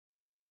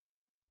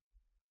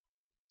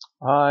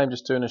I'm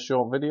just doing a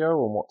short video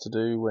on what to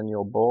do when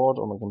you're bored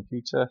on the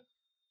computer.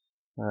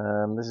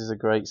 This is a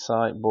great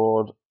site,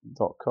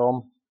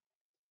 bored.com,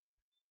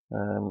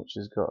 which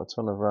has got a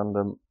ton of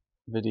random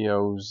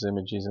videos,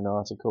 images and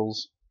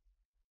articles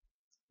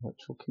which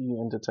will keep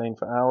you entertained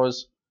for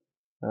hours.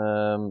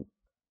 Some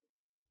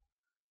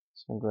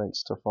great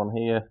stuff on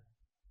here.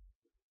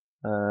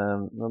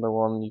 Another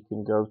one you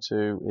can go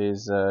to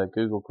is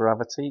Google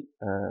Gravity.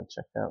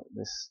 Check out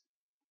this,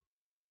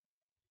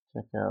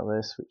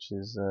 which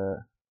is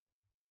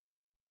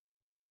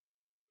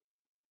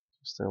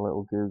just a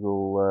little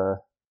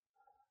Google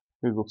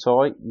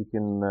toy. You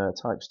can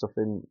type stuff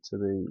into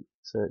the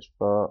search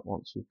bar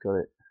once you've got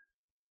it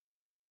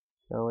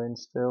going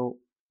still,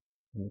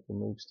 and you can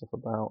move stuff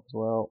about as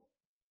well.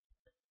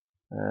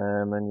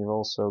 Then you've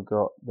also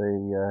got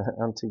the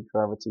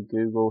anti-gravity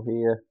Google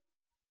here.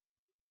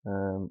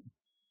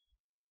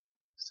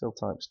 Still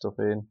type stuff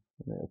in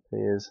and it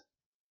appears,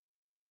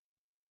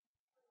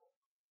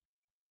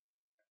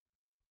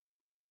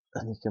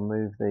 and you can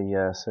move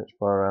the search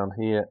bar around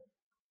here.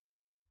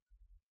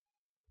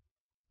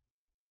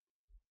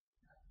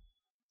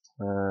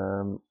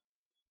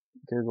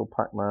 Google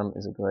Pac-Man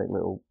is a great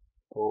little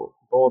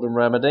boredom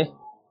remedy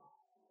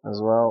as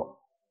well,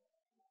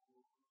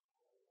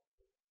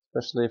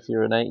 especially if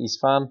you're an 80s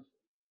fan.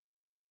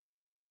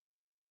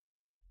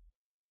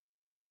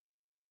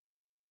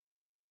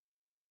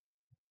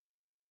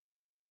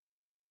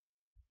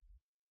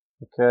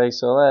 Okay,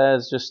 so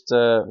there's just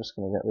I'm just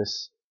going to get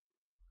this.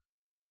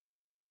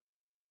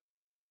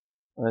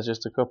 There's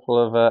just a couple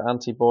of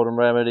anti-boredom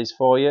remedies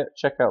for you.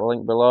 Check out the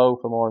link below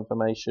for more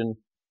information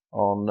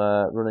on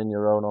running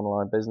your own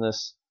online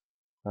business.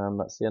 And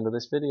that's the end of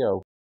this video.